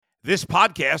This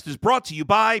podcast is brought to you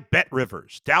by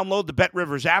BetRivers. Download the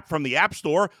BetRivers app from the App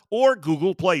Store or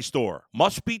Google Play Store.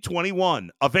 Must be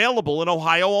 21. Available in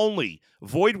Ohio only.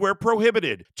 Void where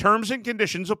prohibited. Terms and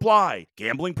conditions apply.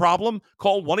 Gambling problem?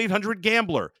 Call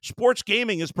 1-800-GAMBLER. Sports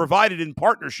gaming is provided in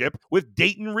partnership with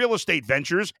Dayton Real Estate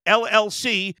Ventures,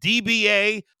 LLC,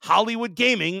 DBA, Hollywood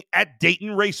Gaming at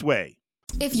Dayton Raceway.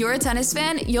 If you're a tennis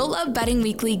fan, you'll love Betting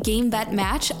Weekly Game Bet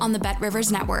Match on the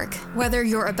BetRivers Network. Whether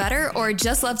you're a bettor or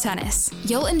just love tennis,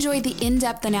 you'll enjoy the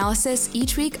in-depth analysis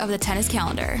each week of the tennis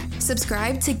calendar.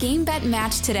 Subscribe to Game Bet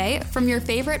Match today from your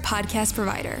favorite podcast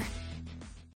provider.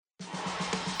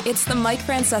 It's the Mike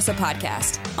Francesa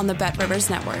Podcast on the BetRivers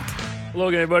Network. Hello,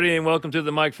 everybody, and welcome to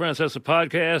the Mike Francesa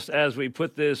Podcast as we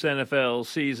put this NFL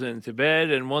season to bed.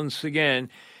 And once again,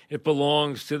 it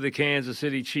belongs to the Kansas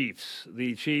City Chiefs.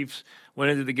 The Chiefs went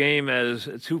into the game as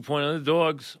 2-point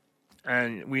underdogs,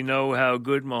 and we know how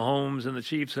good Mahomes and the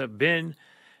Chiefs have been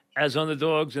as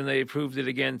underdogs, and they proved it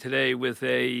again today with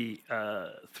a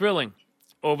thrilling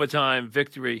overtime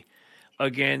victory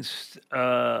against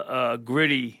a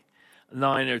gritty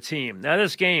Niner team. Now,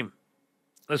 this game,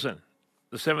 listen,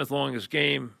 the seventh longest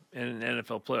game in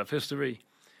NFL playoff history,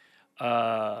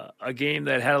 a game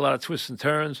that had a lot of twists and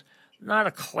turns, not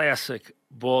a classic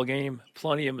ball game,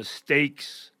 plenty of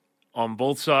mistakes on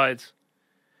both sides,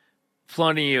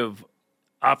 plenty of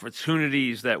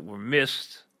opportunities that were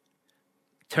missed,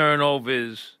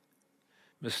 turnovers,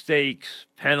 mistakes,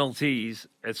 penalties,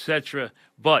 etc.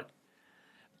 But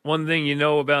one thing you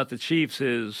know about the Chiefs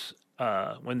is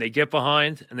when they get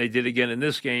behind, and they did again in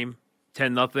this game,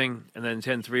 10-0 and then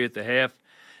 10-3 at the half,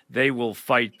 they will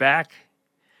fight back.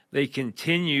 They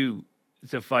continue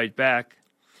to fight back.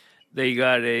 They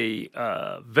got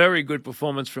a very good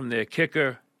performance from their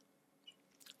kicker.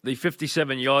 The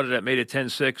 57-yarder that made it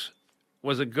 10-6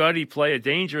 was a gutty play, a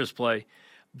dangerous play,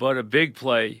 but a big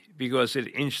play because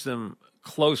it inched them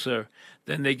closer.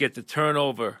 Then they get the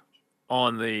turnover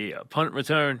on the punt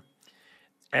return,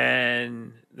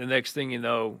 and the next thing you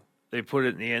know, they put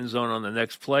it in the end zone on the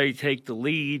next play, take the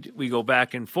lead. We go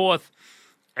back and forth,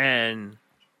 and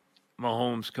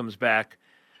Mahomes comes back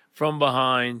from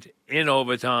behind in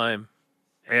overtime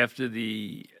after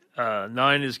the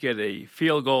Niners get a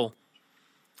field goal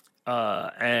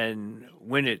and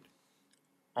win it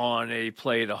on a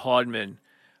play to Hardman,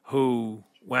 who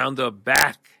wound up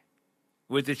back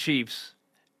with the Chiefs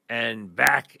and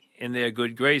back in their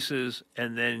good graces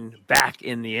and then back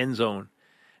in the end zone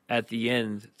at the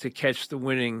end to catch the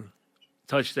winning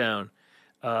touchdown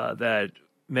that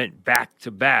meant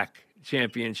back-to-back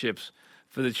championships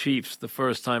for the Chiefs, the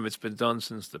first time it's been done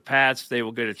since the Pats. They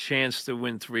will get a chance to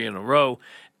win 3 in a row,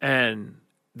 and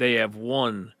they have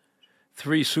won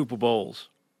 3 Super Bowls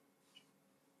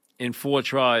in 4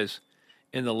 tries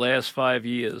in the last 5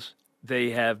 years. They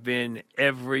have been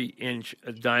every inch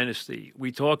a dynasty.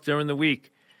 We talked during the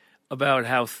week about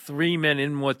how 3-man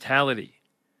immortality,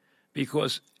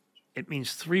 because it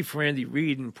means 3 for Andy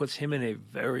Reid and puts him in a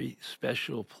very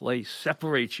special place,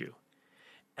 separates you.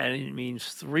 And it means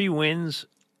 3 wins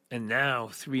and now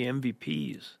 3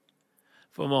 MVPs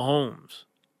for Mahomes,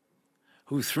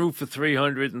 who threw for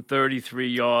 333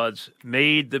 yards,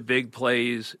 made the big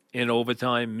plays in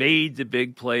overtime, made the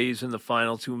big plays in the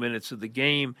final 2 minutes of the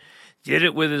game, did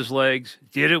it with his legs,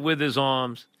 did it with his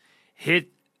arms, hit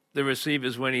the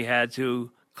receivers when he had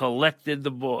to, collected the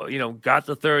ball, got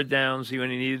the third downs when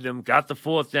he needed them, got the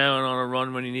fourth down on a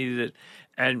run when he needed it,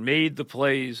 and made the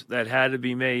plays that had to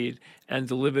be made and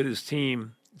delivered his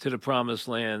team to the promised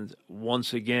land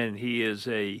once again. He is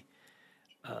a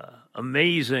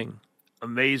amazing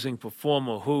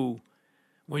performer who,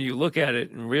 when you look at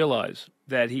it and realize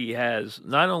that he has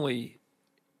not only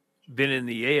been in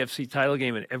the AFC title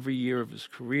game in every year of his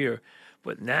career,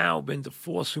 but now been to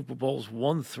 4 Super Bowls,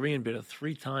 won 3, and been a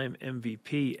 3-time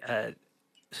MVP at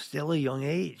still a young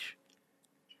age.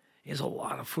 He has a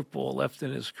lot of football left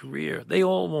in his career. They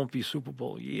all won't be Super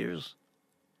Bowl years.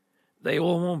 They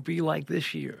all won't be like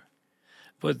this year.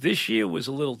 But this year was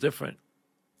a little different.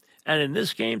 And in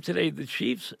this game today, the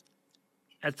Chiefs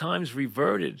at times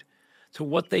reverted to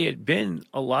what they had been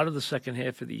a lot of the second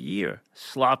half of the year,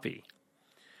 sloppy.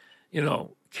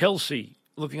 Kelsey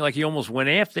looking like he almost went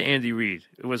after Andy Reid.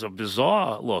 It was a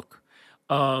bizarre look.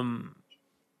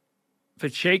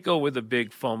 Pacheco with a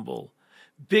big fumble,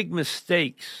 big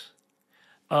mistakes,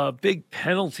 big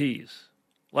penalties,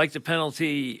 like the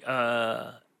penalty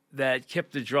that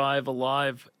kept the drive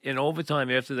alive in overtime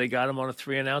after they got him on a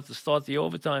 3-and-out to start the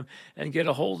overtime and get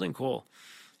a holding call.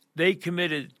 They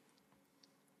committed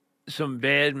some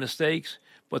bad mistakes,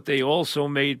 but they also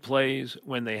made plays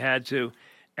when they had to,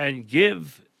 and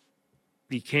give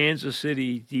the Kansas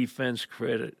City defense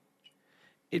credit.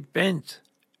 It bent,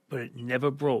 but it never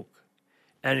broke.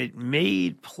 And it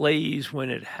made plays when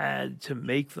it had to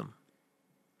make them.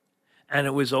 And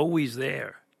it was always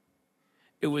there.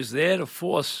 It was there to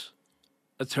force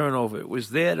a turnover. It was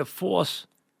there to force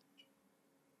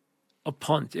a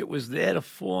punt. It was there to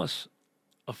force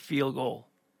a field goal.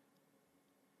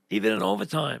 Even in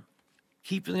overtime,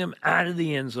 keeping them out of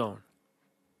the end zone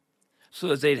so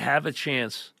that they'd have a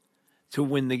chance to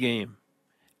win the game,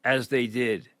 as they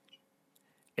did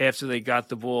after they got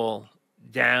the ball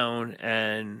down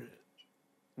and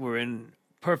were in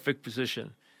perfect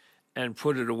position and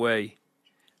put it away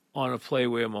on a play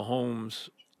where Mahomes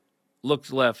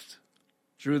looked left,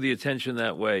 drew the attention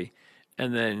that way,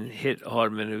 and then hit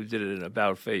Hardman, who did it in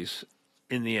about face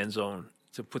in the end zone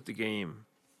to put the game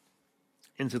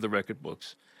into the record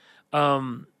books.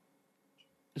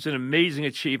 It's an amazing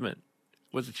achievement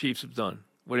what the Chiefs have done,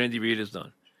 what Andy Reid has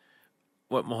done,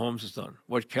 what Mahomes has done,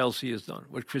 what Kelsey has done,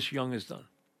 what Chris Young has done.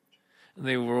 And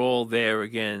they were all there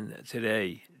again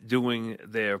today doing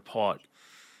their part.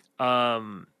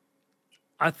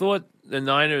 I thought the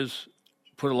Niners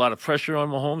put a lot of pressure on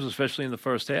Mahomes, especially in the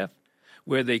first half,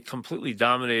 where they completely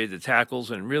dominated the tackles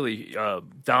and really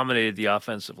dominated the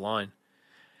offensive line.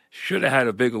 Should have had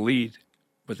a bigger lead,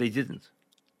 but they didn't.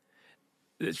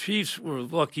 The Chiefs were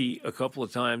lucky a couple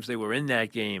of times they were in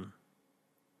that game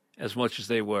as much as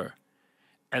they were,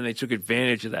 and they took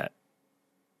advantage of that.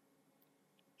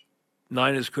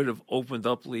 Niners could have opened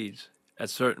up leads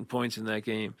at certain points in that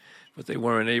game, but they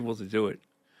weren't able to do it.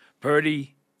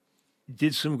 Purdy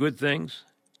did some good things.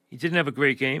 He didn't have a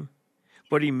great game,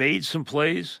 but he made some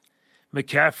plays.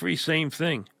 McCaffrey, same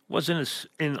thing. Wasn't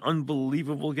an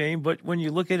unbelievable game, but when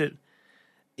you look at it,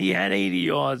 he had 80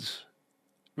 yards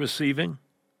receiving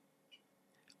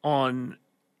on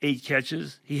 8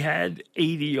 catches. He had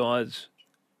 80 yards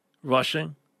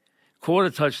rushing, caught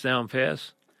a touchdown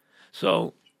pass.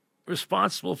 So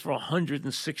responsible for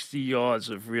 160 yards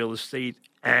of real estate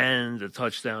and a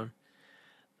touchdown.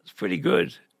 It's pretty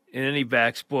good in any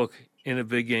back's book in a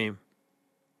big game.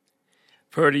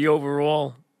 Purdy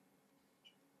overall,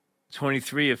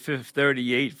 23 of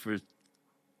 38 for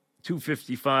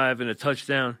 255 and a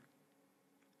touchdown.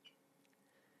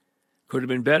 Could have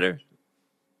been better.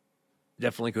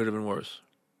 Definitely could have been worse.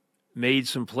 Made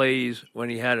some plays when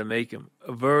he had to make them.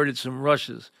 Averted some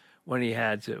rushes when he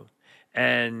had to.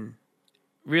 And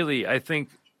really,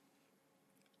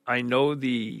 I know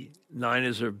the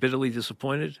Niners are bitterly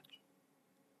disappointed.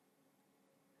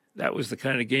 That was the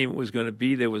kind of game it was going to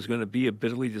be. There was going to be a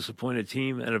bitterly disappointed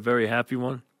team and a very happy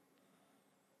one.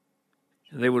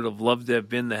 And they would have loved to have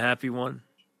been the happy one.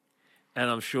 And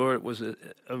I'm sure it was a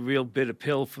real bitter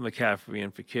pill for McCaffrey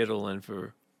and for Kittle and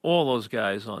for all those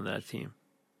guys on that team.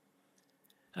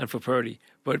 And for Purdy.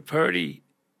 But Purdy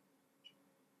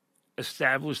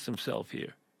established himself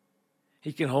here.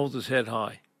 He can hold his head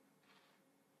high.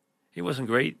 He wasn't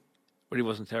great, but he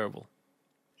wasn't terrible.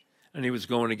 And he was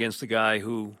going against a guy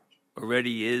who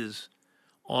already is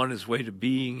on his way to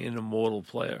being an immortal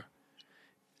player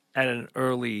at an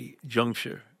early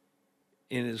juncture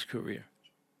in his career.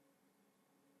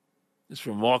 It's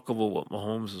remarkable what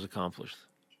Mahomes has accomplished.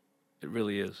 It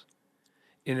really is,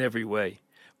 in every way.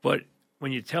 But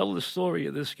when you tell the story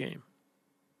of this game,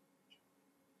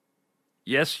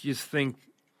 yes, you think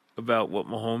about what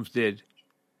Mahomes did,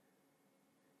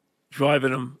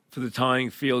 driving him for the tying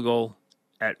field goal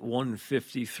at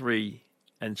 1:53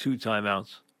 and 2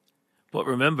 timeouts. But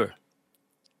remember,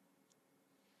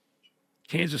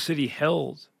 Kansas City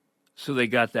held, so they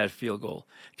got that field goal.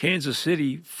 Kansas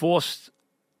City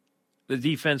the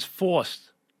defense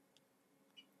forced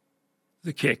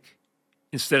the kick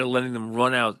instead of letting them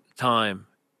run out time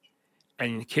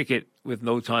and kick it with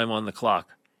no time on the clock.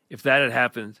 If that had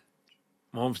happened,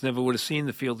 Mahomes never would have seen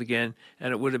the field again,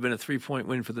 and it would have been a 3-point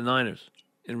win for the Niners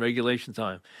in regulation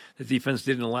time. The defense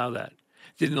didn't allow that.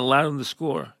 Didn't allow them to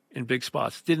score in big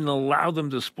spots. Didn't allow them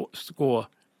to score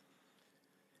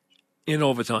in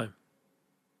overtime.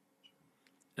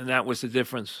 And that was the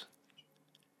difference.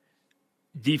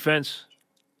 Defense,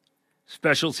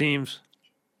 special teams,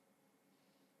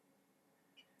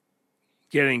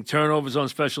 getting turnovers on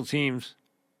special teams,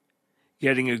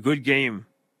 getting a good game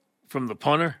from the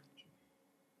punter,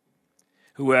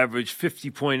 who averaged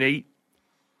 50.8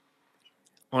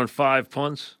 on 5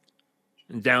 punts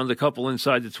and downed a couple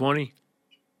inside the 20.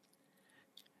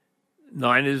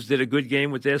 Niners did a good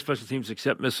game with their special teams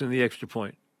except missing the extra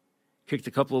point. Kicked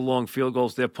a couple of long field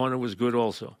goals. Their punter was good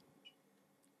also.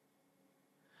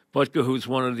 Butker, who's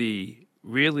one of the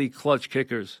really clutch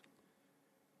kickers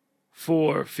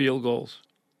for field goals,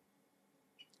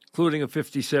 including a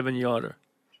 57-yarder,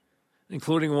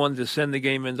 including one to send the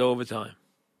game into overtime.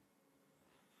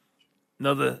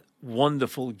 Another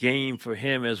wonderful game for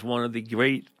him as one of the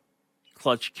great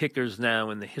clutch kickers now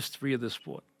in the history of the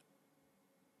sport.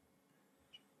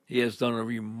 He has done a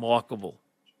remarkable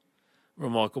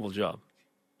job.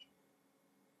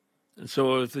 And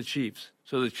so have the Chiefs.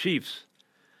 So the Chiefs,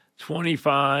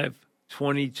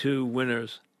 25-22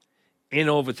 winners in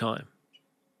overtime.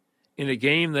 In a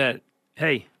game that,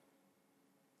 hey,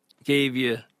 gave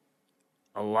you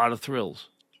a lot of thrills,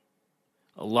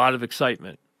 a lot of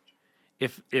excitement,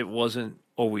 if it wasn't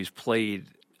always played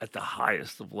at the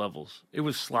highest of levels. It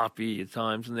was sloppy at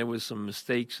times, and there was some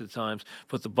mistakes at times.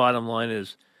 But the bottom line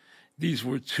is, these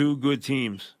were two good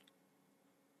teams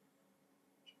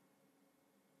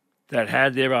that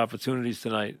had their opportunities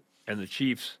tonight, and the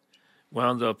Chiefs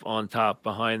wound up on top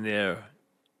behind their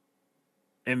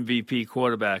MVP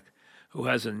quarterback, who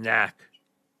has a knack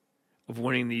of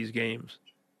winning these games.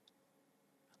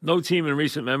 No team in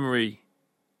recent memory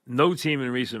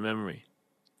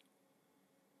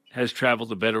has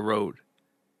traveled a better road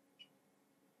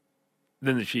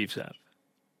than the Chiefs have.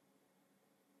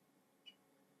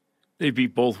 They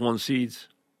beat both 1 seeds.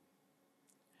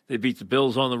 They beat the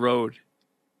Bills on the road.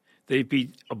 They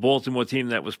beat a Baltimore team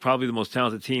that was probably the most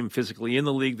talented team physically in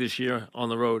the league this year on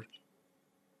the road.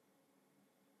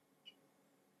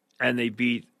 And they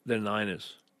beat the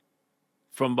Niners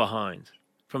from behind,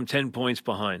 from 10 points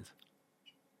behind.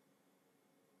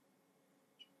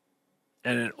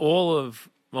 And in all of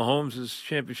Mahomes'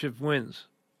 championship wins,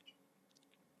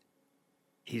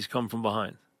 he's come from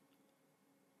behind.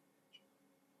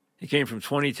 He came from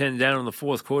 20-10 down in the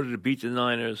fourth quarter to beat the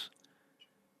Niners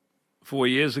 4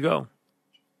 years ago,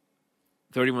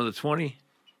 31-20,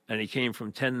 and he came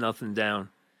from 10-0 down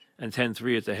and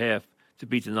 10-3 at the half to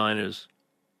beat the Niners,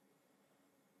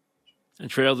 and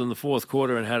trailed in the fourth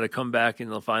quarter and had to come back in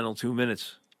the final 2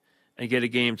 minutes and get a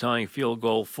game-tying field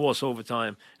goal, force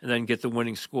overtime, and then get the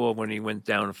winning score when he went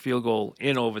down a field goal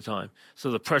in overtime. So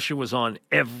the pressure was on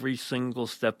every single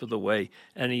step of the way,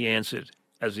 and he answered,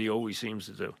 as he always seems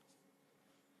to do.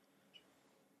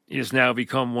 He has now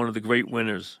become one of the great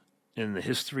winners in the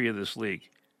history of this league.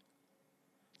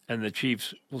 And the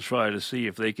Chiefs will try to see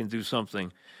if they can do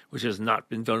something which has not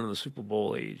been done in the Super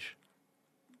Bowl age.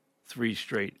 3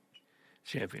 straight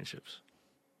championships.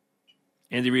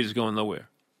 Andy Reid is going nowhere.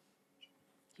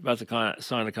 He's about to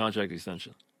sign a contract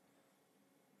extension.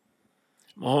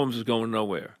 Mahomes is going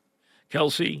nowhere.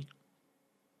 Kelsey,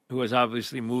 who has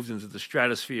obviously moved into the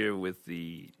stratosphere with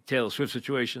the Taylor Swift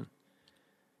situation,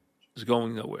 is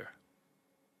going nowhere.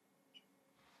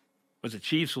 But the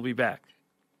Chiefs will be back.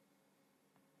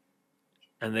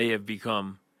 And they have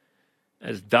become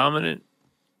as dominant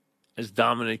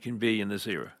can be in this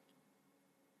era.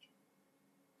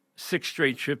 6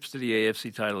 straight trips to the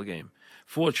AFC title game.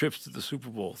 4 trips to the Super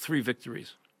Bowl. 3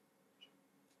 victories.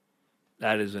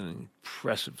 That is an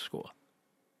impressive score.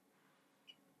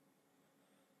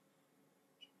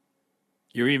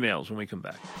 Your emails when we come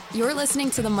back. You're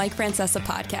listening to the Mike Francesa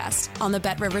podcast on the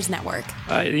Bet Rivers Network.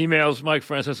 All right, emails,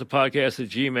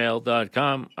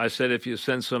 MikeFrancesapodcast@gmail.com. I said if you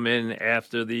send some in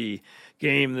after the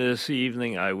game this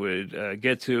evening, I would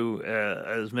get to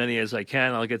as many as I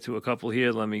can. I'll get to a couple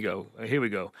here. Let me go. Here we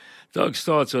go. Doug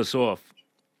starts us off.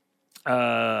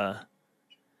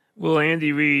 Will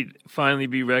Andy Reid finally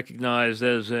be recognized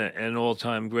as an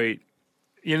all-time great?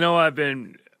 You know,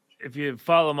 if you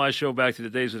follow my show back to the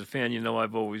days as a fan, you know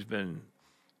I've always been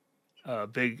a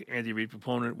big Andy Reid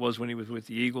proponent. Was when he was with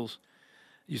the Eagles.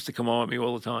 He used to come on with me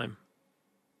all the time.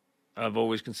 I've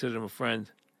always considered him a friend.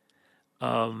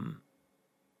 You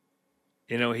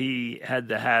know, he had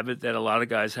the habit that a lot of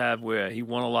guys have where he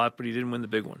won a lot, but he didn't win the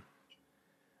big one.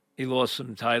 He lost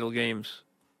some title games,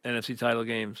 NFC title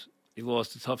games. He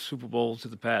lost a tough Super Bowl to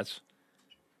the Pats.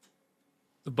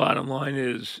 The bottom line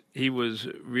is he was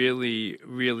really,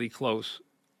 really close.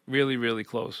 Really, really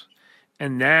close.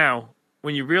 And now,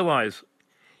 when you realize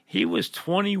he was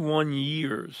 21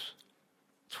 years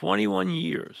before he won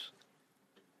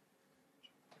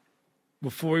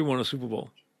a Super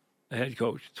Bowl, a head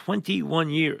coach.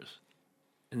 21 years.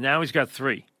 And now he's got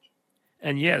 3.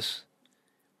 And yes,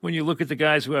 when you look at the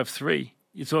guys who have 3,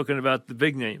 you're talking about the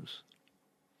big names.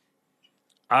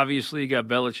 Obviously, you got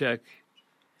Belichick.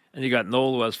 And you got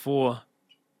Noel, who has 4.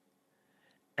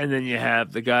 And then you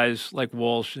have the guys like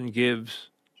Walsh and Gibbs.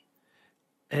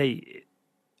 Hey,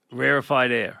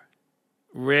 rarefied air.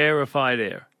 Rarefied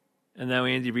air. And now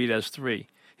Andy Reid has 3.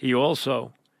 He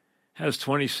also has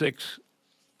 26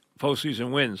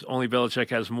 postseason wins. Only Belichick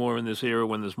has more in this era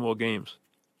when there's more games.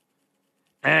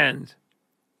 And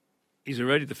He's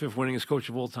already the 5th winningest coach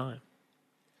of all time.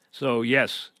 So,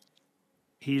 yes,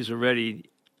 he's already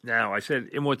now. I said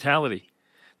immortality.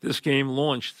 This game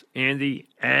launched Andy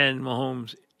and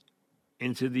Mahomes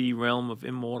into the realm of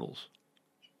immortals.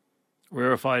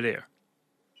 Rarefied air.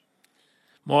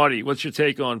 Marty, what's your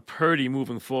take on Purdy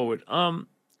moving forward? I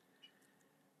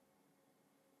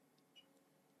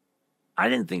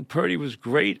didn't think Purdy was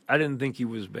great. I didn't think he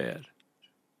was bad.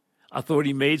 I thought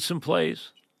he made some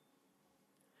plays.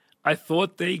 I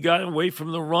thought they got away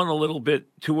from the run a little bit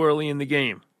too early in the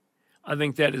game. I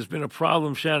think that has been a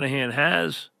problem Shanahan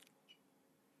has.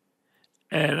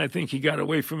 And I think he got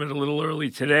away from it a little early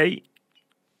today.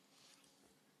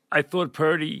 I thought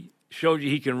Purdy showed you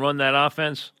he can run that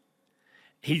offense.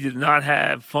 He did not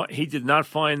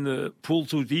find the pool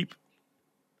too deep.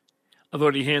 I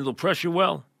thought he handled pressure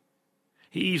well.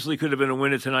 He easily could have been a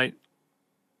winner tonight.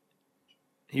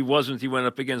 He wasn't. He went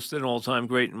up against an all-time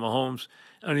great in Mahomes,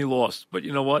 and he lost. But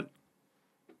you know what?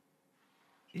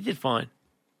 He did fine.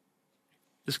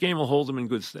 This game will hold him in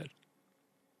good stead.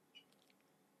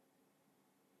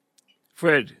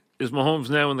 Fred, is Mahomes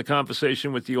now in the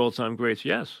conversation with the all-time greats?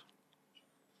 Yes.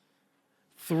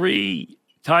 3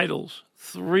 titles,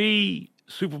 3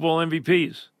 Super Bowl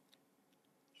MVPs.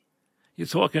 You're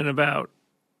talking about,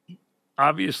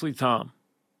 obviously, Tom.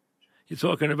 You're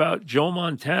talking about Joe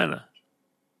Montana,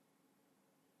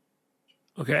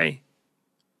 okay,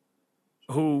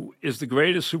 who is the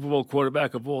greatest Super Bowl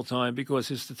quarterback of all time because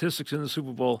his statistics in the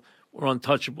Super Bowl were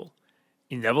untouchable.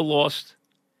 He never lost.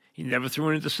 He never threw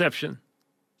an interception.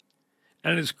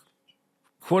 And his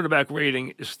quarterback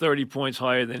rating is 30 points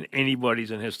higher than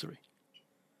anybody's in history.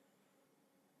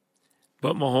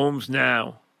 But Mahomes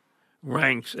now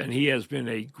ranks, and he has been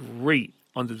a great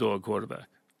underdog quarterback.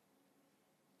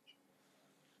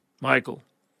 Michael,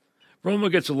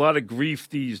 Romo gets a lot of grief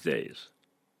these days.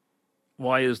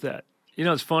 Why is that? You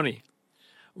know, it's funny.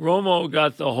 Romo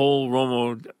got the whole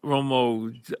Romo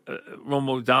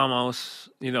Damos,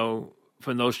 you know,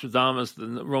 for Nostradamus, the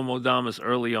Romo Damas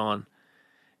early on.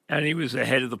 And he was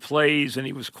ahead of the plays, and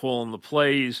he was calling the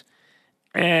plays.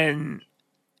 And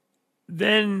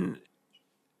then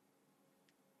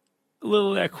a little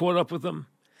of that caught up with him.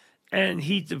 And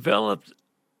he developed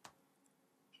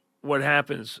what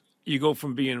happens. You go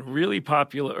from being really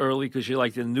popular early because you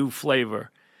like the new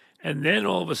flavor. And then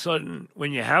all of a sudden,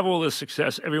 when you have all this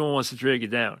success, everyone wants to drag you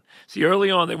down. See, early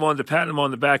on, they wanted to pat him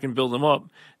on the back and build him up.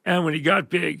 And when he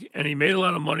got big and he made a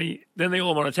lot of money, then they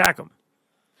all want to attack him.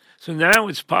 So now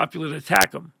it's popular to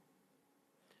attack him.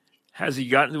 Has he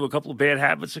gotten into a couple of bad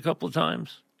habits a couple of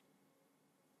times?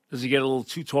 Does he get a little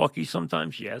too talky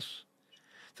sometimes? Yes.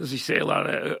 Does he say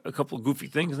a couple of goofy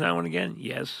things now and again?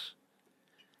 Yes.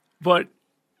 But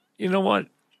you know what?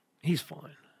 He's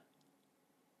fine.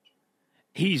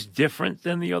 He's different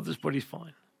than the others, but he's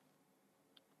fine.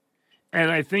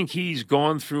 And I think he's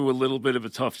gone through a little bit of a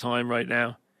tough time right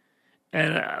now.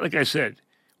 And like I said,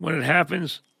 when it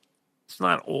happens, it's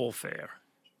not all fair.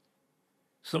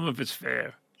 Some of it's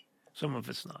fair, some of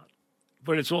it's not.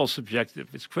 But it's all subjective.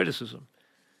 It's criticism.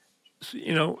 So,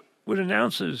 you know, with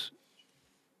announcers,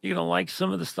 you're going to like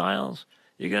some of the styles.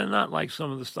 You're going to not like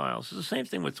some of the styles. It's the same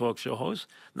thing with talk show hosts.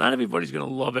 Not everybody's going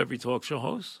to love every talk show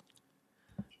host.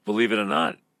 Believe it or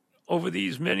not, over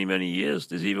these many, many years,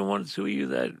 there's even 1 or 2 of you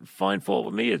that find fault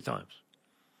with me at times.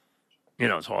 You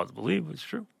know, it's hard to believe, but it's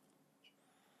true.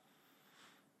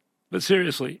 But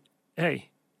seriously, hey,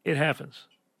 it happens,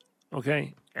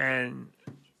 okay? And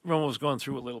Romo's gone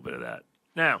through a little bit of that.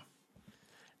 Now,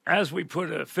 as we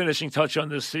put a finishing touch on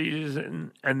this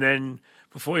season, and then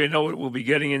before you know it, we'll be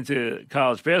getting into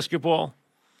college basketball,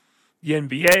 the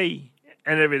NBA,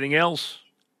 and everything else.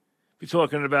 We're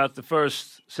talking about the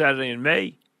first Saturday in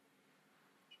May.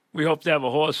 We hope to have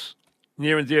a horse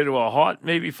near and dear to our heart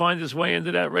maybe find his way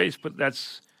into that race, but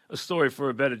that's a story for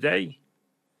a better day.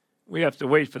 We have to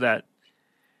wait for that.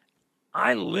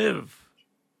 I live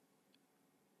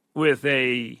with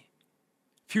a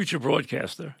future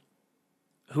broadcaster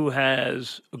who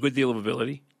has a good deal of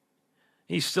ability.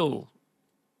 He's still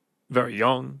very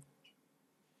young.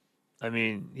 I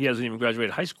mean, he hasn't even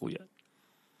graduated high school yet.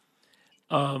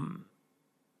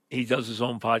 He does his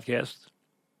own podcast.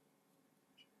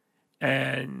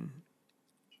 And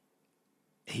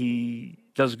he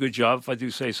does a good job, if I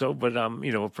do say so, but I'm,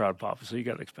 a proud papa, so you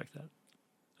got to expect that.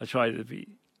 I try to be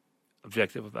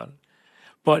objective about it.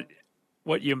 But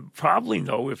what you probably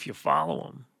know if you follow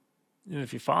him, and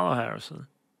if you follow Harrison,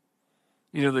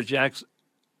 you know that Jack's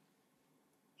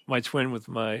my twin with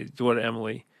my daughter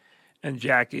Emily, and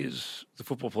Jack is the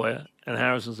football player, and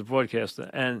Harrison's the broadcaster.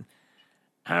 And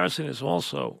Harrison is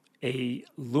also a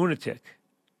lunatic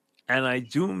and I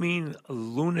do mean a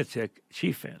lunatic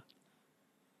Chief fan.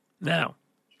 Now,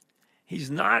 he's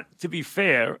not, to be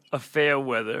fair, a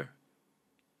fair-weather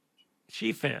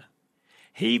Chief fan.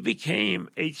 He became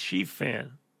a Chief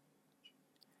fan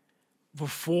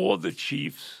before the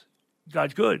Chiefs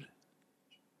got good,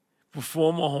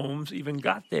 before Mahomes even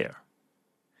got there.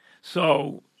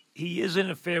 So he isn't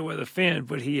a fair-weather fan,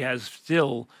 but he has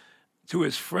still, to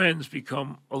his friends,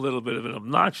 become a little bit of an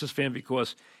obnoxious fan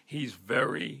because he's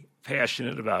very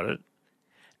passionate about it.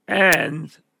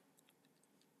 And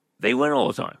they win all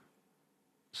the time.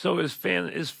 So his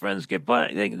friends get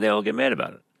they all get mad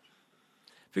about it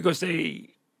because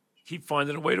they keep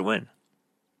finding a way to win.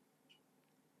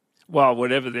 Well,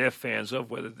 whatever they're fans of,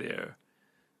 whether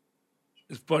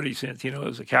his buddy Santino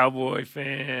is a Cowboy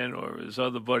fan, or his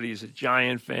other buddy's a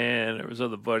Giant fan, or his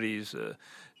other buddy's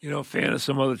fan of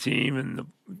some other team, and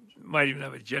might even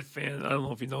have a Jet fan. I don't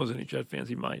know if he knows any Jet fans.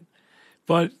 He might.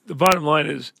 But the bottom line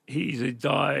is he's a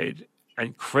dyed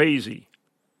and crazy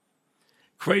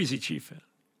Chief fan.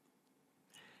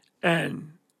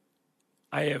 And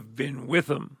I have been with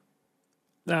him.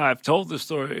 Now, I've told this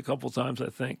story a couple times, I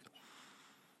think.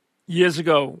 Years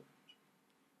ago,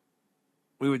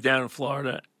 we were down in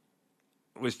Florida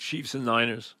with Chiefs and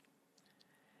Niners.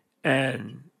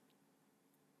 And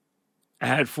I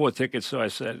had 4 tickets, so I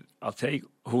said, I'll take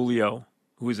Julio,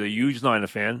 who is a huge Niner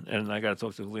fan. And I got to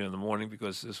talk to Julio in the morning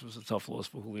because this was a tough loss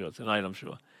for Julio tonight, I'm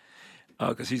sure.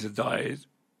 Because he's a diet,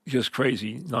 just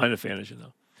crazy Niner fan, as you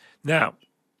know. Now,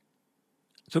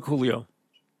 took Julio.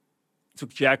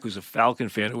 Took Jack, who's a Falcon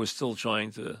fan, who was still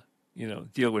trying to,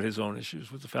 deal with his own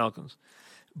issues with the Falcons.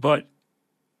 But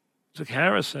took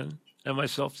Harrison and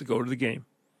myself to go to the game.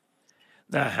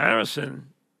 Now, Harrison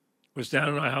was down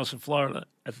in our house in Florida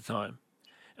at the time.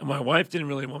 And my wife didn't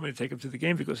really want me to take him to the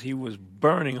game because he was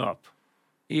burning up.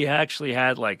 He actually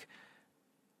had,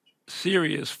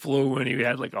 serious flu, and he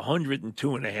had,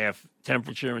 102.5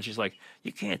 temperature. And she's like,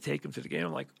 you can't take him to the game.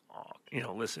 I'm like,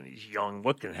 listen, he's young.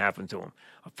 What can happen to him?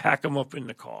 I'll pack him up in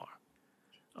the car.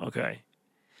 Okay.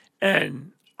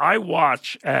 And I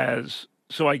watch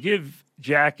so I give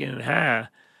Jack and Ha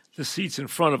the seats in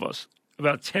front of us,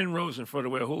 about 10 rows in front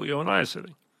of where Julio and I are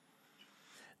sitting.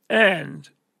 And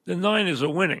the Niners are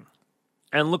winning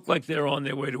and look like they're on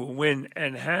their way to a win.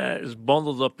 And Ha is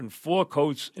bundled up in 4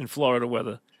 coats in Florida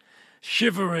weather,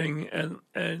 shivering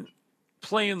and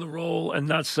playing the role and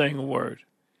not saying a word,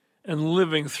 and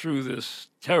living through this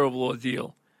terrible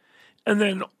ordeal. And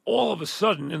then all of a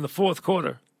sudden, in the 4th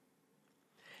quarter,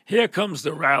 here comes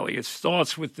the rally. It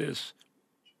starts with this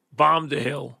bomb to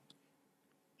Hill.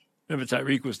 Remember,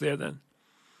 Tyreek was there then.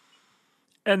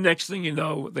 And next thing you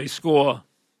know, they score.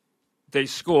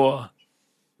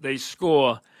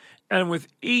 And with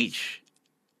each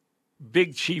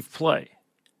big Chief play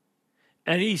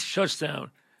and each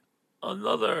touchdown,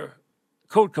 another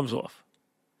coat comes off.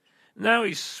 Now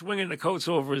he's swinging the coats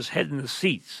over his head in the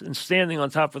seats and standing on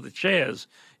top of the chairs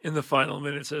in the final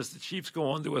minutes as the Chiefs go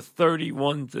on to a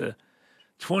 31-20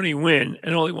 win,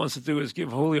 and all he wants to do is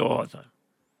give Julio a hard time.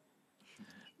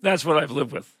 That's what I've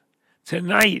lived with.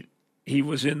 Tonight, he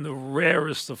was in the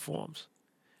rarest of forms.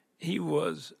 He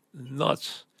was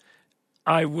nuts.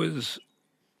 I was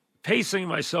pacing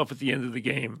myself at the end of the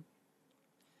game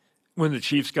when the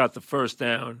Chiefs got the first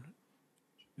down.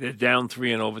 They're down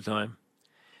 3 in overtime.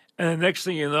 And the next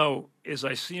thing you know is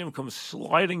I see him come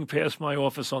sliding past my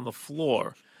office on the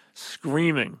floor,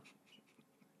 screaming.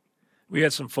 We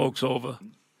had some folks over,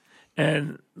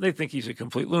 and they think he's a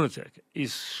complete lunatic.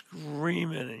 He's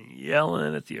screaming and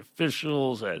yelling at the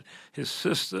officials, at his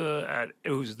sister,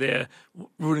 who's there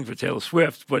rooting for Taylor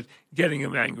Swift, but getting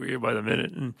him angrier by the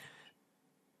minute. And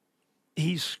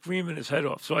he's screaming his head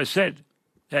off. So I said,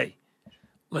 hey,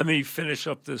 let me finish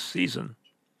up this season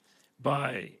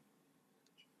by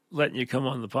letting you come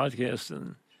on the podcast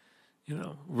and,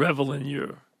 revel in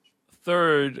your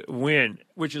 3rd win,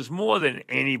 which is more than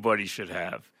anybody should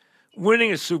have.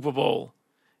 Winning a Super Bowl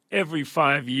every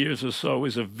 5 years or so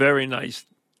is a very nice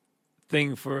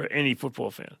thing for any football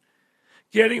fan.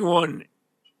 Getting one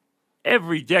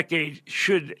every decade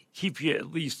should keep you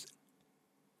at least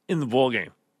in the ball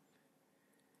game.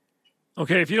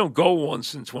 Okay, if you don't go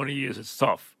once in 20 years, it's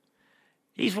tough.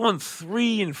 He's won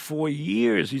 3 in 4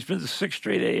 years. He's been to 6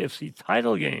 straight AFC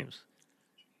title games.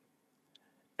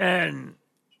 And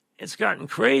it's gotten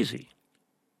crazy.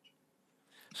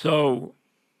 So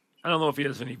I don't know if he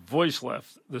has any voice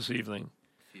left this evening.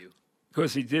 Few.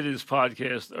 Because he did his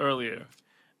podcast earlier.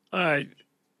 All right.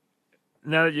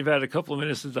 Now that you've had a couple of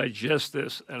minutes to digest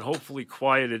this and hopefully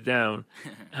quiet it down,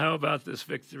 how about this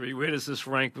victory? Where does this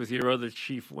rank with your other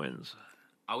Chief wins?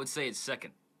 I would say it's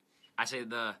second. I say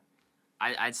the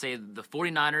I'd say the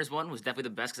 49ers one was definitely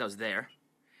the best because I was there.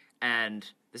 And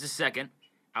this is second.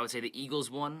 I would say the Eagles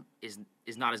one is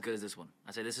not as good as this one.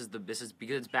 I'd say this is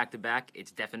because it's back-to-back,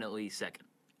 it's definitely second.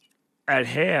 At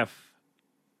half,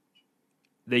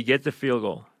 they get the field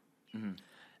goal. Mm-hmm.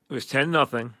 It was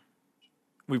 10-0.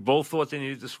 We both thought they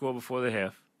needed to score before the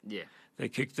half. Yeah. They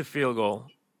kicked the field goal.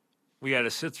 We had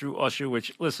to sit through Usher,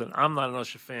 which, listen, I'm not an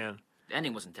Usher fan. The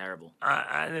ending wasn't terrible.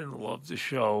 I didn't love the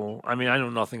show. I mean, I know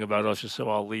nothing about Usher, so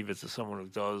I'll leave it to someone who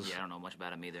does. Yeah, I don't know much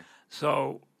about him either.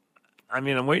 So, I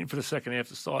mean, I'm waiting for the second half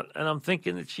to start, and I'm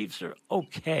thinking the Chiefs are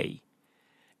okay.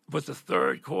 But the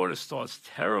third quarter starts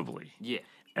terribly. Yeah.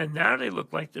 And now they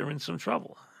look like they're in some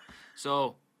trouble.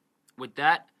 So, with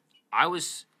that,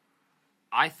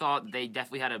 I thought they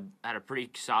definitely had a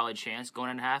pretty solid chance going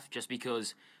into half just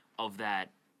because of that.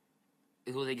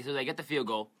 So they get the field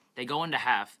goal, they go into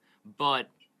half, but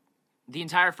the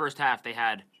entire first half they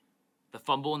had the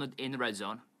fumble in the red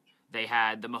zone, they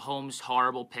had the Mahomes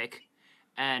horrible pick,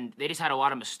 and they just had a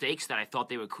lot of mistakes that I thought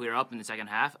they would clear up in the second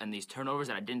half, and these turnovers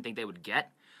that I didn't think they would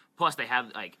get. Plus, they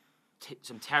have like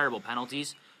some terrible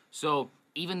penalties. So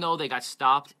even though they got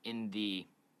stopped in the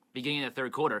beginning of the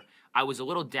third quarter, I was a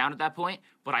little down at that point,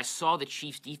 but I saw the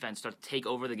Chiefs' defense start to take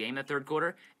over the game in the third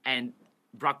quarter, and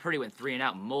Brock Purdy went 3 and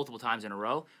out multiple times in a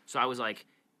row. So I was like,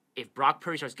 if Brock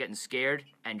Purdy starts getting scared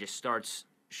and just starts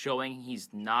showing he's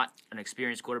not an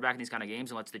experienced quarterback in these kind of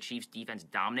games and lets the Chiefs' defense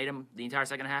dominate him the entire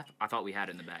second half, I thought we had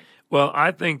it in the bag. Well,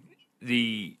 I think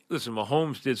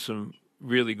Mahomes did some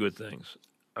really good things.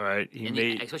 All right,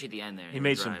 especially at the end there. He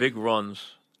made some big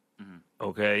runs. Mm-hmm.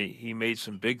 Okay, he made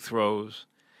some big throws.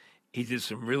 He did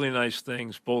some really nice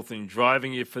things, both in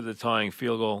driving it for the tying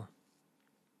field goal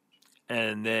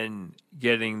and then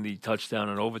getting the touchdown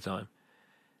in overtime.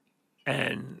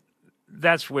 And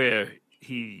that's where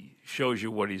he shows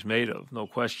you what he's made of, no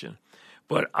question.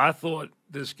 But I thought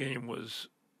this game was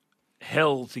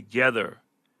held together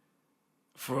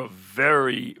for a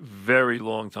very, very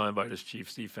long time by this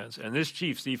Chiefs defense. And this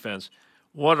Chiefs defense,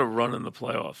 what a run in the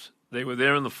playoffs. They were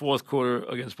there in the fourth quarter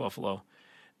against Buffalo.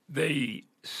 They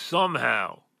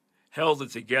somehow held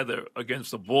it together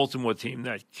against the Baltimore team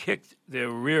that kicked their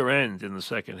rear end in the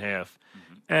second half.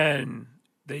 Mm-hmm. And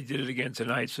they did it again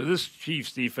tonight. So this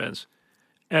Chiefs defense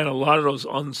and a lot of those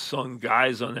unsung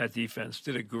guys on that defense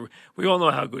did we all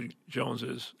know how good Jones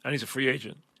is, and he's a free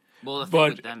agent. Well, the thing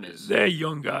with them is their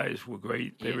young guys were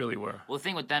great. They really were. Well, the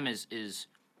thing with them is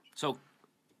so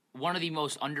one of the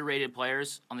most underrated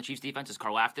players on the Chiefs defense is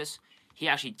Karlaftis. He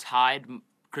actually tied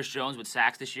Chris Jones with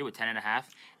sacks this year with 10.5,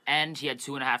 and he had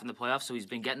 2.5 in the playoffs, so he's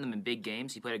been getting them in big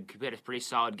games. He played a pretty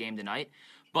solid game tonight.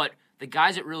 But the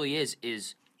guys it really is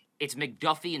it's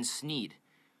McDuffie and Snead.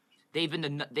 They've been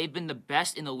the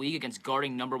best in the league against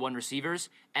guarding number one receivers,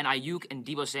 and Ayuk and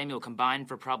Deebo Samuel combined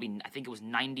for probably, I think it was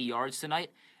 90 yards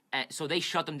tonight. So they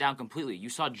shut them down completely. You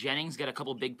saw Jennings get a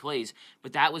couple big plays,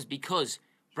 but that was because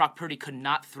Brock Purdy could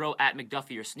not throw at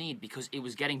McDuffie or Snead because it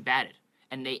was getting batted.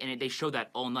 And they showed that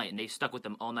all night, and they stuck with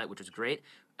them all night, which was great.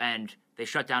 And they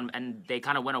shut down, and they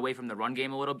kind of went away from the run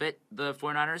game a little bit, the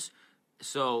 49ers.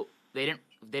 So they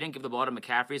didn't give the ball to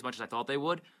McCaffrey as much as I thought they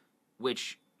would,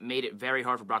 which made it very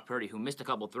hard for Brock Purdy, who missed a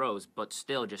couple throws, but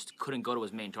still just couldn't go to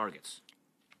his main targets.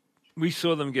 We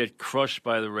saw them get crushed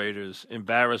by the Raiders,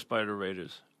 embarrassed by the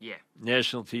Raiders. Yeah.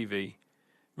 National TV.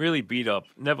 Really beat up.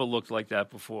 Never looked like that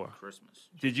before. Christmas.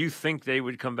 Did you think they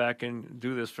would come back and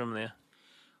do this from there?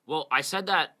 Well, I said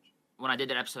that when I did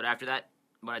that episode after that,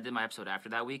 when I did my episode after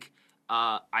that week.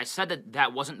 I said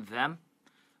that wasn't them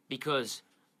because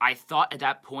I thought at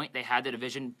that point they had the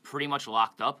division pretty much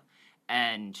locked up,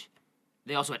 and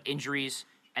they also had injuries,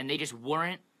 and they just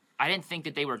weren't. I didn't think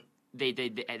that they were.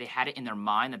 They had it in their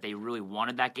mind that they really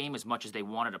wanted that game as much as they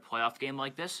wanted a playoff game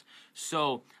like this.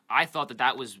 So I thought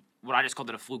that was what I just called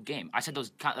it a fluke game. I said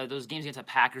those games against the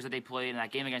Packers that they played and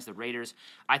that game against the Raiders,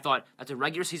 I thought that's a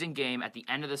regular season game at the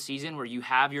end of the season where you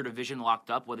have your division locked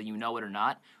up, whether you know it or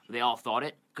not. They all thought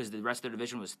it because the rest of their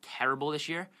division was terrible this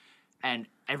year. And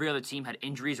every other team had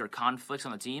injuries or conflicts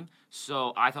on the team.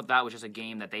 So I thought that was just a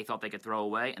game that they thought they could throw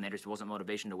away, and there just wasn't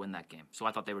motivation to win that game. So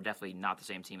I thought they were definitely not the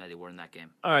same team that they were in that game.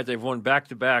 All right, they've won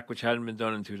back-to-back, which hadn't been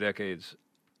done in 2 decades.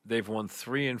 They've won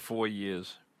 3 in 4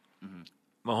 years. Mm-hmm.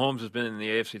 Mahomes has been in the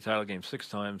AFC title game 6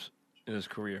 times in his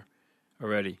career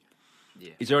already.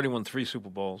 Yeah. He's already won 3 Super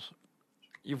Bowls.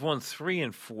 You've won 3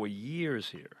 in 4 years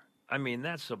here. I mean,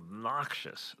 that's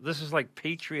obnoxious. This is like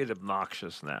Patriot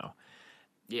obnoxious now.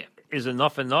 Yeah. Is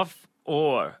enough,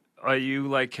 or are you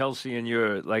like Kelsey and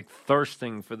you're like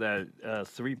thirsting for that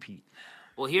three-peat?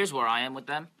 Well, here's where I am with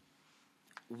them.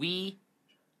 The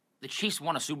Chiefs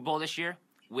won a Super Bowl this year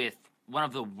with one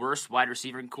of the worst wide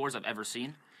receiver cores I've ever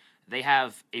seen. They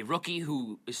have a rookie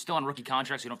who is still on rookie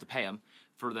contract, so you don't have to pay him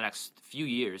for the next few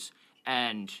years,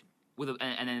 and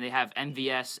then they have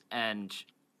MVS and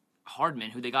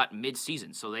Hardman, who they got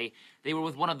mid-season. So they were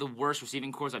with one of the worst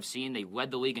receiving cores I've seen. They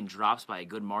led the league in drops by a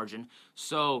good margin.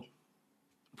 So,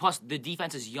 plus the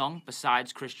defense is young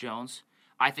besides Chris Jones.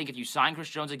 I think if you sign Chris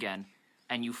Jones again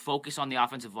and you focus on the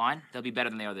offensive line, they'll be better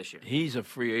than they are this year. He's a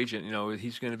free agent.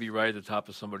 He's going to be right at the top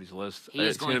of somebody's list.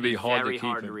 It's going to be very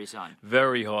hard to re-sign.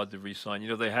 Very hard to re-sign.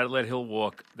 They had to let Hill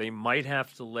walk. They might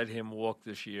have to let him walk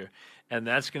this year. And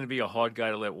that's going to be a hard guy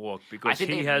to let walk because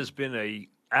he has been a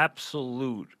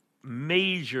absolute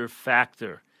major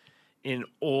factor in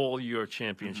all your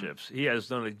championships. He has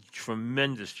done a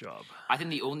tremendous job. I think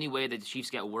the only way that the Chiefs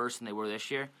get worse than they were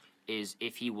this year is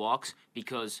if he walks,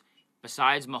 because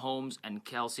besides Mahomes and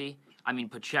Kelsey,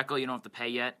 Pacheco you don't have to pay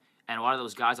yet, and a lot of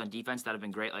those guys on defense that have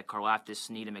been great, like Karlaftis,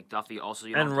 Snead, and McDuffie, also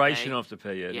you don't have to Rice pay. you don't have to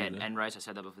pay yet. Yeah, either. and Rice, I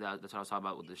said that before. That's what I was talking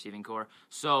about with the receiving core.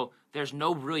 So there's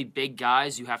no really big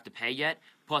guys you have to pay yet,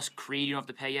 plus Creed you don't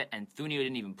have to pay yet, and Thunio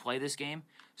didn't even play this game.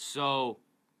 So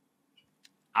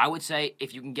I would say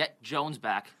if you can get Jones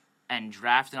back and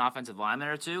draft an offensive lineman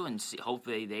or two and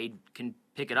hopefully they can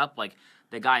pick it up, like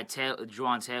the guy,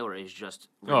 Juwan Taylor, is just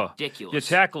ridiculous. Your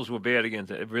tackles were bad again,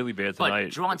 really bad tonight.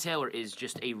 But Juwan Taylor is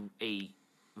just a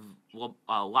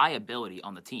liability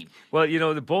on the team. Well,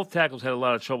 both tackles had a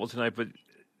lot of trouble tonight, but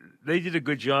they did a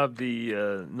good job,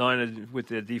 the Niners, with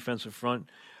their defensive front.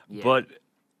 Yeah. But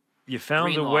you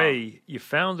found a way. You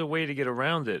found a way to get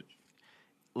around it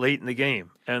late in the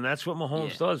game, and that's what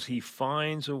Mahomes does. He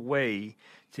finds a way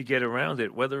to get around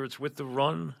it, whether it's with the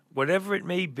run, whatever it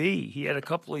may be. He had a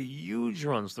couple of huge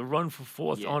runs. The run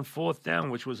for on fourth down,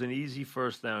 which was an easy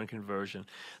first down conversion.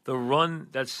 The run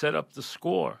that set up the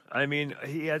score.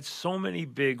 He had so many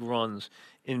big runs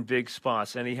in big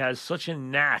spots, and he has such a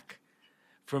knack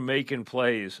for making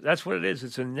plays. That's what it is.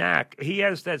 It's a knack. He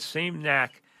has that same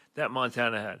knack that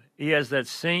Montana had. He has that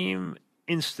same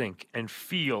instinct and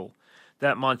feel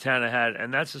that Montana had,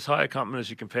 and that's as high a compliment as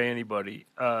you can pay anybody.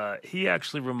 He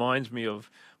actually reminds me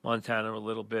of Montana a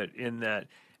little bit in that,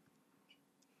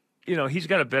 he's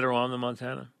got a better arm than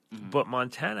Montana, but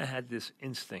Montana had this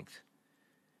instinct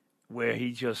where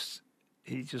he just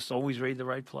always made the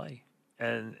right play.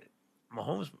 And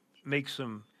Mahomes makes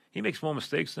more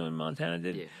mistakes than Montana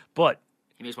did, but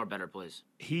he makes more better plays.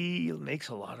 He makes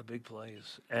a lot of big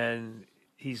plays, and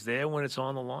he's there when it's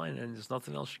on the line, and there's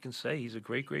nothing else you can say. He's a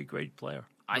great, great, great player.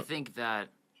 I think that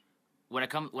when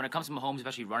it comes to Mahomes,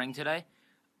 especially running today,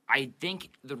 I think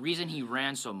the reason he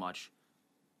ran so much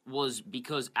was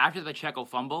because after the Pacheco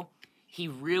fumble,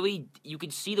 you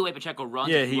could see the way Pacheco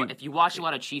runs. Yeah, if you watch a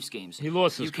lot of Chiefs games, he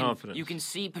lost his confidence. You can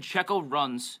see Pacheco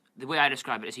runs, the way I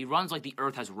describe it is he runs like the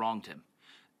earth has wronged him.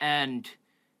 And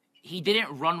he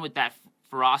didn't run with that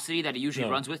ferocity that he usually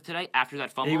runs with today after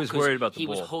that fumble. He was worried about the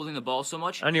ball. He was holding the ball so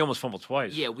much. And he almost fumbled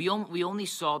twice. Yeah, we only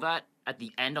saw that at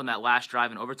the end on that last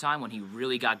drive in overtime when he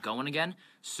really got going again.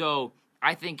 So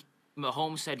I think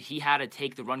Mahomes said he had to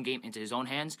take the run game into his own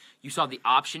hands. You saw the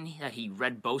option that he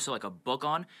read Bosa like a book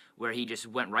on, where he just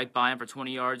went right by him for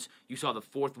 20 yards. You saw the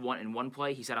fourth one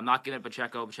play. He said, I'm not giving it to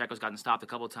Pacheco. Pacheco's gotten stopped a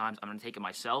couple of times. I'm going to take it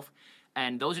myself.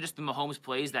 And those are just the Mahomes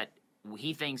plays that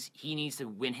he thinks he needs to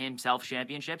win himself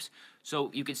championships. So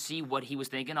you could see what he was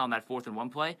thinking on that 4th and 1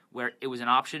 play, where it was an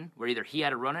option where either he had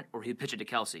to run it or he'd pitch it to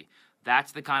Kelsey.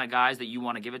 That's the kind of guys that you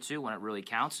want to give it to when it really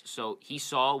counts. So he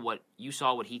saw what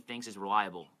he thinks is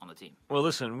reliable on the team. Well,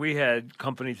 listen, we had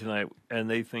company tonight, and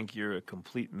they think you're a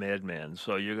complete madman.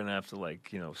 So you're going to have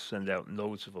to, send out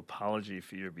notes of apology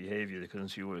for your behavior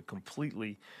because you were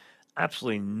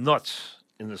absolutely nuts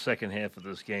in the second half of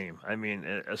this game.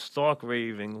 A stark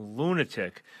raving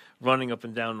lunatic running up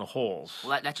and down the halls.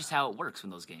 Well, that's just how it works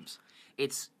in those games.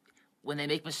 It's when they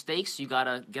make mistakes, you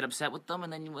gotta get upset with them,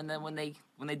 and then when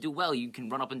they do well, you can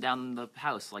run up and down the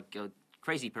house like a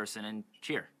crazy person and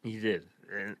cheer. He did.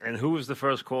 And who was the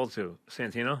first call to?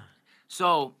 Santino?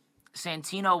 So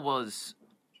Santino was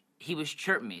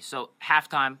chirping me. So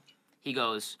halftime, he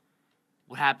goes,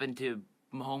 "What happened to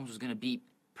Mahomes was gonna beat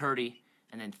Purdy."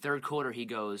 And then third quarter, he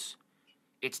goes,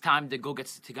 "It's time to go go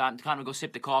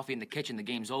sip the coffee in the kitchen. The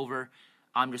game's over."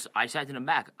 I said to him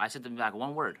back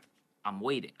one word. I'm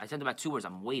waiting. I sent him back 2 words.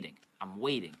 I'm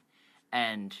waiting.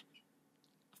 And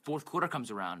fourth quarter comes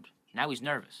around. Now he's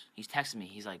nervous. He's texting me.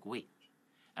 He's like, "Wait."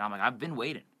 And I'm like, "I've been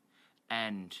waiting."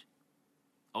 And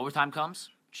overtime comes.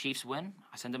 Chiefs win.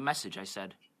 I send a message. I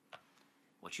said,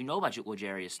 "What you know about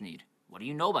L'Jarius Sneed? What do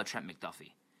you know about Trent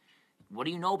McDuffie? What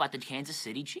do you know about the Kansas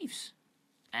City Chiefs?"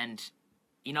 And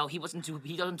he wasn't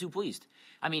too pleased.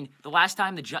 I mean, the last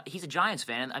time he's a Giants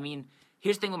fan. I mean,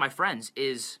 here's the thing with my friends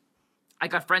is I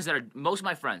got friends that are most of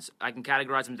my friends. I can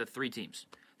categorize them into 3 teams.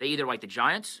 They either like the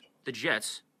Giants, the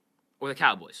Jets, or the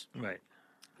Cowboys. Right.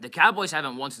 The Cowboys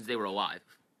haven't won since they were alive.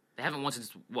 They haven't won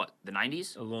since what, the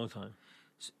 90s? A long time.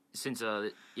 Since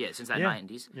that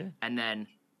 90s. Yeah. And then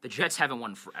the Jets haven't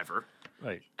won forever.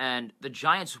 Right. And the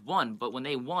Giants won, but when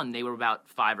they won, they were about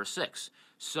 5 or 6.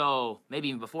 So maybe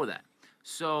even before that.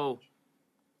 So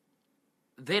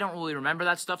they don't really remember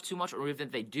that stuff too much, or even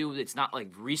if they do, it's not like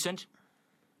recent,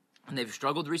 and they've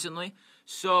struggled recently.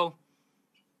 So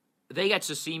they get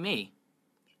to see me,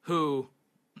 who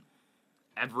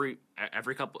every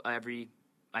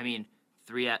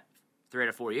 3 out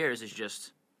of 4 years is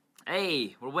just,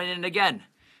 hey, we're winning again.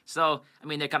 So, I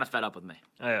mean, they're kind of fed up with me.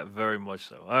 Yeah, very much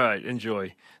so. All right,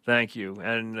 enjoy. Thank you.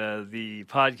 And the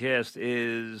podcast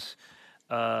is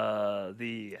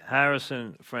the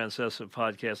Harrison Francesa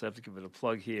podcast. I have to give it a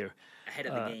plug here. Ahead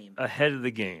of the game. Ahead of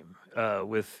the game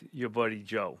with your buddy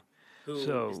Joe.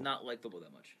 Who is not like football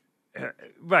that much.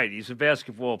 Right, he's a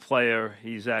basketball player.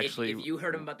 He's actually. If you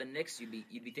heard him about the Knicks, you'd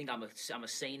be think I'm a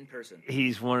sane person.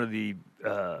 He's one of the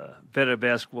better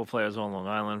basketball players on Long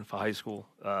Island for high school.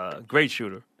 Great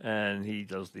shooter, and he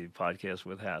does the podcast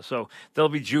with Has. So they'll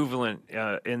be jubilant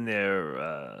in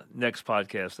their next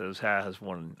podcast as Has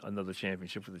won another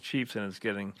championship with the Chiefs, and it's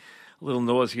getting a little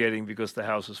nauseating because the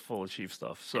house is full of Chief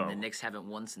stuff. So and the Knicks haven't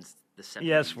won since the 70s.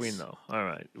 Yes, we know. All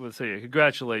right. We'll see you.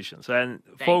 Congratulations. And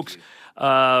Thank folks, you.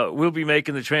 We'll be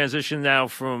making the transition now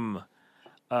from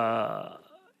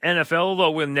NFL, although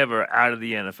we're never out of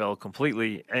the NFL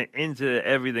completely, into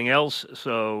everything else.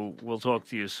 So we'll talk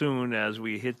to you soon as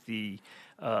we hit the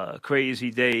crazy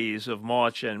days of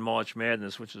March and March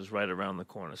Madness, which is right around the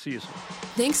corner. See you soon.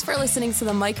 Thanks for listening to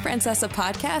the Mike Francesa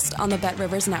podcast on the Bet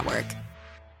Rivers Network.